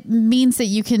 but it means that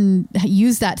you can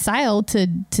use that style to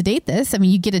date this. I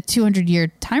mean, you get a 200-year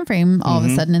time frame all of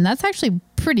a sudden, and that's actually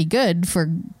pretty good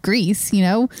for Greece, you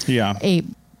know? Yeah.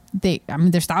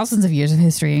 There's thousands of years of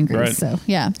history in Greece, right. so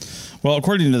yeah. Well,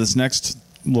 according to this next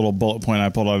little bullet point I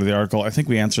pulled out of the article, I think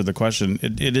we answered the question.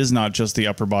 It is not just the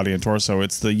upper body and torso,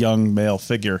 it's the young male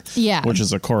figure, which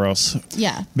is a Kouros.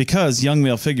 Yeah. Because young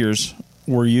male figures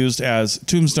were used as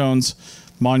tombstones,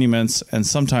 monuments, and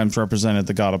sometimes represented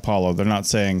the god Apollo. They're not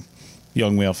saying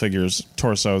young male figures,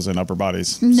 torsos, and upper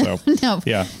bodies. No, so, no.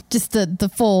 Yeah. Just the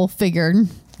full figure.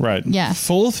 Right. Yeah.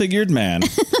 Full-figured man.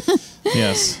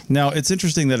 Yes. Now, it's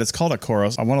interesting that it's called a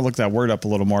Kouros. I want to look that word up a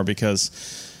little more because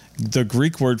the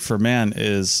Greek word for man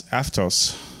is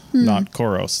aptos, not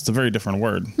Kouros. It's a very different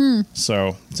word.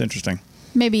 So it's interesting.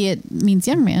 Maybe it means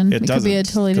young man. It could be a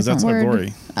totally different word.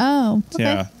 Agori. Oh, okay.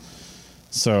 Yeah.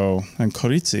 So, and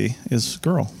Koritsi is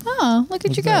girl. Oh, look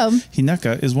at you go.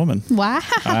 Hineka is woman. Wow.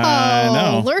 I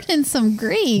know. Learning some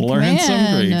Greek,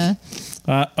 Some Greek.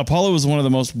 Apollo was one of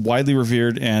the most widely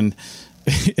revered and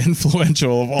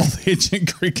influential of all the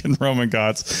ancient Greek and Roman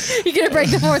gods. You're going to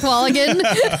break the fourth wall again?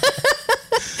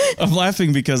 I'm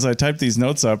laughing because I typed these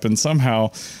notes up and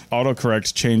somehow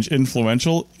autocorrect changed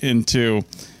influential into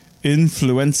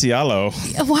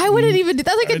influencialo. Why would it even do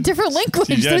that? Like a different language.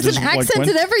 Yeah, There's an accent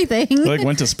and everything. Like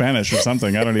went to Spanish or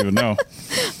something. I don't even know.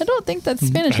 I don't think that's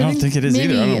Spanish. I don't think it is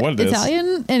either. I don't know what it is.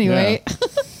 Italian? Anyway.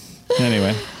 Yeah.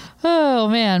 Anyway. Oh,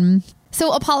 man.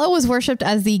 So Apollo was worshipped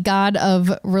as the god of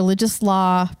religious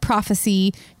law,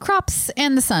 prophecy, crops,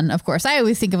 and the sun, of course. I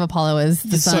always think of Apollo as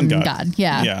the sun god.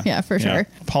 Yeah, for sure.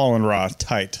 Apollo and Ra,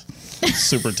 tight.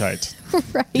 Super tight.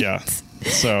 Right. Yeah.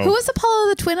 So who was Apollo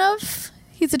the twin of?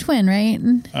 He's a twin, right?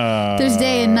 There's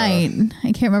day and night.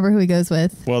 I can't remember who he goes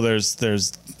with. Well, there's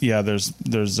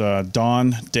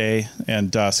dawn, day,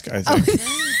 and dusk, I think.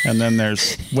 Oh. And then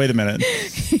there's, wait a minute.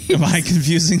 Am I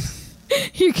confusing?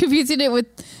 You're confusing it with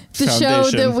the show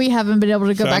that we haven't been able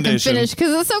to go back and finish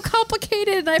because it's so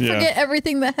complicated and I forget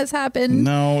everything that has happened.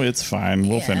 No, it's fine.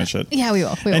 We'll finish it. Yeah, we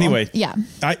will. Anyway, yeah.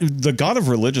 The god of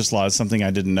religious law is something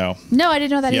I didn't know. No, I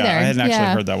didn't know that either. I hadn't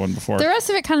actually heard that one before. The rest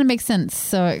of it kind of makes sense.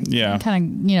 So it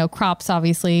kind of, crops,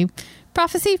 obviously.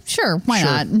 Prophecy? Sure. Why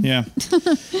not? Yeah.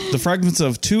 The fragments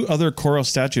of 2 other Kouros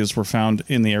statues were found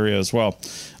in the area as well.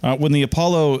 When the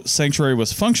Apollo sanctuary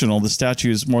was functional, the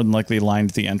statues more than likely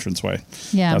lined the entranceway.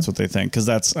 Yeah. That's what they think. Because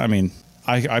that's,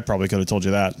 I probably could have told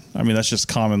you that. That's just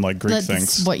common, like, Greek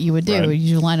things. That's what you would do. Right?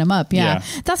 You line them up. Yeah.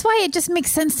 That's why it just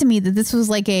makes sense to me that this was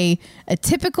like a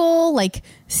typical, like,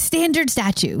 standard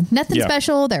statue. Nothing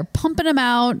special. They're pumping them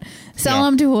out, selling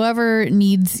them to whoever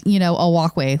needs, a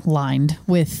walkway lined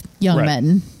with young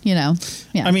men, Yeah.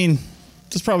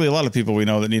 There's probably a lot of people we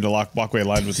know that need a walkway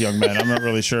lined with young men. I'm not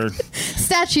really sure.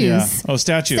 Statues. Yeah. Oh,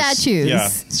 statues. Yeah,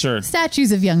 sure.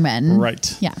 Statues of young men.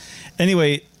 Right. Yeah.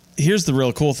 Anyway, here's the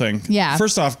real cool thing. Yeah.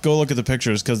 First off, go look at the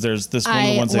pictures because there's this one of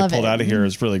the ones they pulled out of here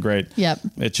is really great. Yep.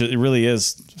 It really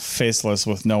is faceless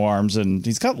with no arms, and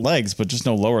he's got legs, but just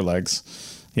no lower legs.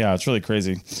 Yeah, it's really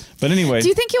crazy. But anyway. Do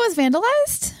you think it was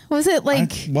vandalized? Was it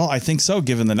like... I think so,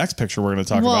 given the next picture we're going to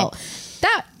talk about.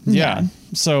 Yeah.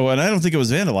 So, and I don't think it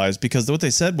was vandalized because what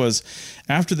they said was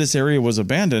after this area was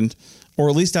abandoned, or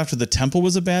at least after the temple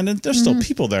was abandoned, there's still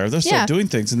people there. They're still doing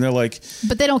things. And they're like...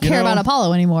 But they don't care about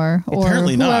Apollo anymore. Or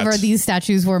apparently whoever not. These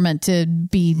statues were meant to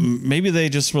be. Maybe they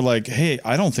just were like, hey,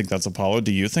 I don't think that's Apollo.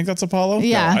 Do you think that's Apollo?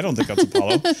 Yeah. No, I don't think that's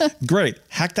Apollo. Great.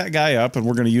 Hack that guy up and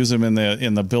we're going to use him in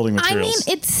the building materials.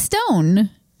 It's stone.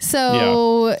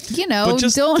 So, don't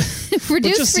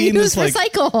reduce, reuse,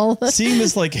 recycle. Seeing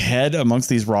this like head amongst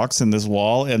these rocks in this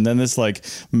wall, and then this like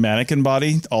mannequin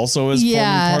body also is forming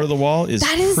part of the wall is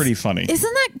pretty funny.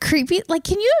 Isn't that creepy? Like,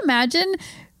 can you imagine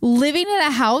living in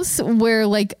a house where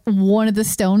like one of the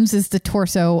stones is the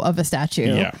torso of a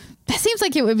statue? Yeah. That seems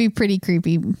like it would be pretty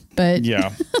creepy, but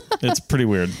yeah, it's pretty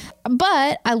weird.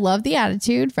 But I love the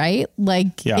attitude, right?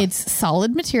 Like it's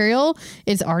solid material.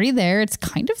 It's already there. It's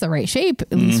kind of the right shape,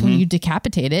 at least when you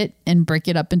decapitate it and break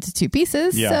it up into two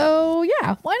pieces. Yeah. So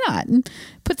yeah, why not?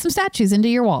 Put some statues into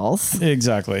your walls.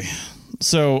 Exactly.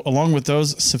 So along with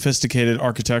those sophisticated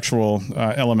architectural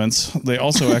elements, they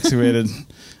also excavated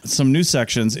some new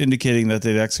sections indicating that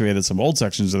they'd excavated some old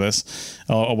sections of this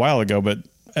a while ago. But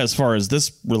as far as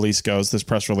this release goes, this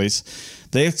press release,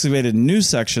 they excavated new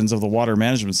sections of the water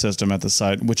management system at the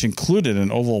site, which included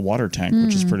an oval water tank,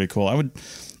 which is pretty cool.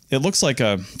 It looks like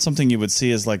something you would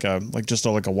see as like a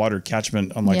water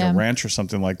catchment on a ranch or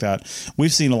something like that.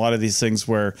 We've seen a lot of these things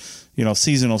where,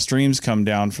 seasonal streams come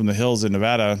down from the hills in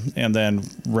Nevada, and then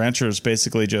ranchers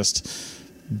basically just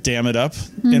dam it up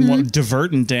and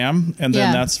divert and dam, and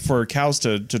then that's for cows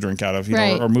to drink out of,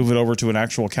 or move it over to an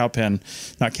actual cow pen,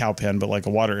 not cow pen, but like a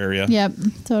water area. Yep,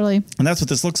 totally. And that's what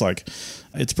this looks like.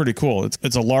 It's pretty cool.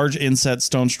 It's a large inset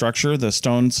stone structure. The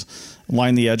stones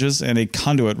line the edges, and a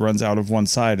conduit runs out of one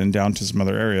side and down to some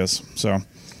other areas. So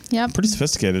pretty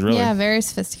sophisticated, really. Yeah, very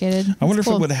sophisticated. I wonder if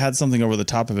it would have had something over the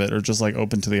top of it, or just like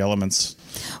open to the elements.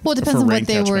 Well, it depends on what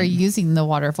they were using the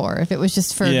water for. If it was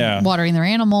just for watering their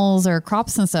animals or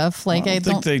crops and stuff, like I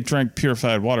don't think they drank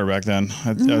purified water back then.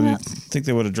 I think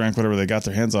they would have drank whatever they got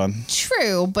their hands on.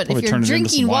 True, but if you're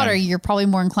drinking water, you're probably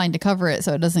more inclined to cover it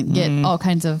so it doesn't get all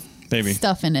kinds of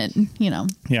stuff in it.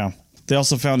 Yeah. They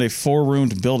also found a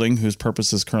 4-roomed building whose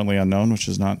purpose is currently unknown, which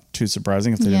is not too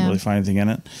surprising if they didn't really find anything in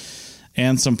it.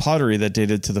 And some pottery that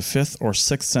dated to the 5th or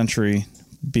 6th century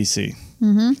BC.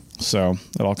 So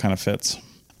it all kind of fits.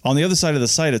 On the other side of the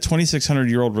site, a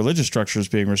 2,600-year-old religious structure is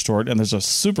being restored, and there's a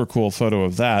super cool photo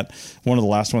of that. One of the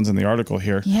last ones in the article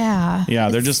here. Yeah. Yeah,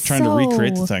 they're just trying to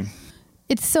recreate the thing.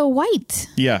 It's so white.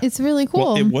 Yeah. It's really cool.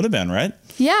 Well, it would have been, right?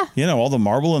 Yeah. All the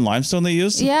marble and limestone they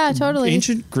used. Yeah, totally.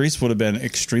 Ancient Greece would have been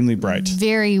extremely bright.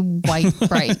 Very white,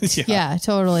 bright. Yeah,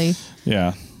 totally.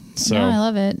 Yeah. So I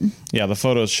love it. Yeah, the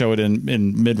photos show it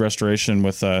in mid-restoration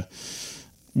with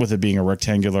it being a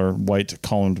rectangular white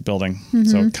columned building.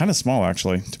 So kind of small,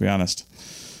 actually, to be honest.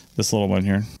 This little one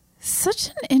here. Such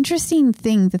an interesting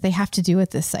thing that they have to do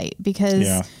at this site,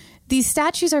 because these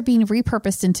statues are being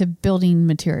repurposed into building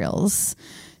materials.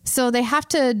 So they have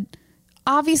to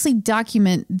obviously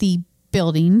document the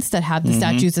buildings that have the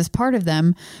statues as part of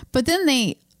them, but then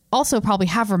they also probably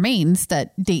have remains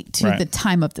that date to the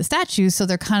time of the statue. So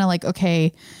they're kind of like,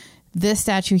 okay, this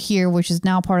statue here, which is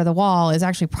now part of the wall, is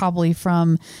actually probably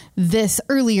from this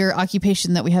earlier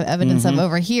occupation that we have evidence of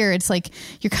over here. It's like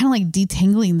you're kind of like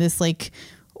detangling this like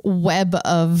web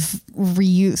of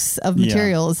reuse of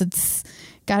materials. It's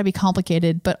got to be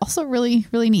complicated, but also really,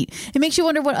 really neat. It makes you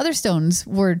wonder what other stones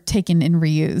were taken and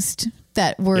reused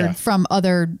that were from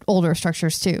other older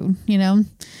structures too,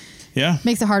 Yeah.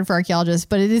 Makes it hard for archaeologists,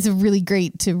 but it is really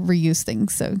great to reuse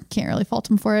things, so can't really fault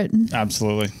them for it.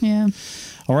 Absolutely. Yeah.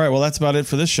 All right, well, that's about it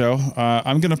for this show.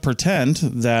 I'm going to pretend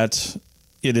that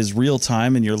it is real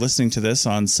time and you're listening to this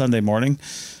on Sunday morning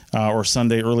or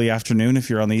Sunday early afternoon if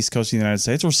you're on the East Coast of the United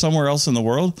States or somewhere else in the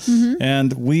world.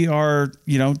 And we are,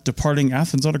 departing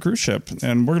Athens on a cruise ship,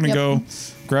 and we're going to go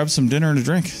grab some dinner and a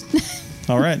drink.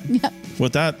 All right.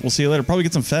 With that, we'll see you later. Probably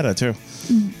get some feta too.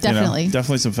 Definitely.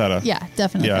 Definitely some feta. Yeah,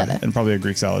 definitely feta. And probably a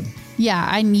Greek salad. Yeah,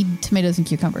 I need tomatoes and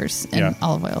cucumbers and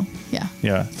olive oil. Yeah.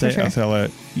 Yeah. To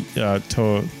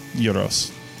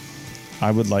euros.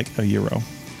 I would like a euro.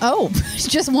 Oh,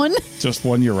 just one? Just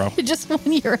 €1. Just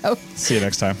 €1. See you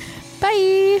next time.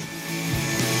 Bye.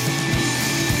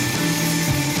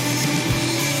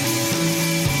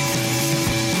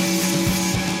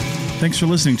 Thanks for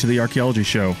listening to The Archaeology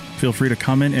Show. Feel free to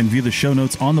comment and view the show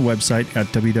notes on the website at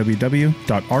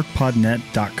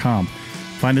www.arcpodnet.com.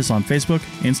 Find us on Facebook,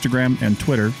 Instagram, and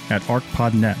Twitter at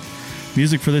ArcPodNet.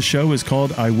 Music for this show is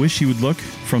called I Wish You Would Look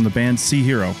from the band Sea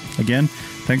Hero. Again,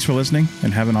 thanks for listening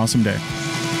and have an awesome day.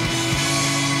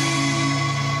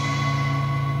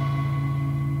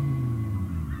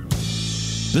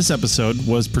 This episode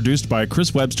was produced by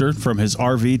Chris Webster from his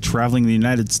RV traveling the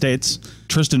United States,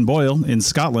 Tristan Boyle in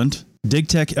Scotland,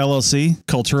 DigTech LLC,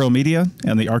 Cultural Media,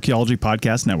 and the Archaeology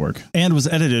Podcast Network, and was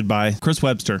edited by Chris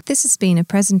Webster. This has been a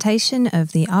presentation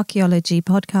of the Archaeology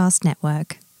Podcast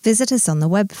Network. Visit us on the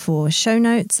web for show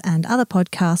notes and other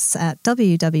podcasts at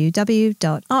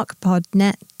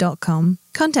www.arcpodnet.com.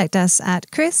 Contact us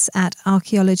at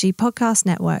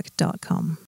chris@archaeologypodcastnetwork.com.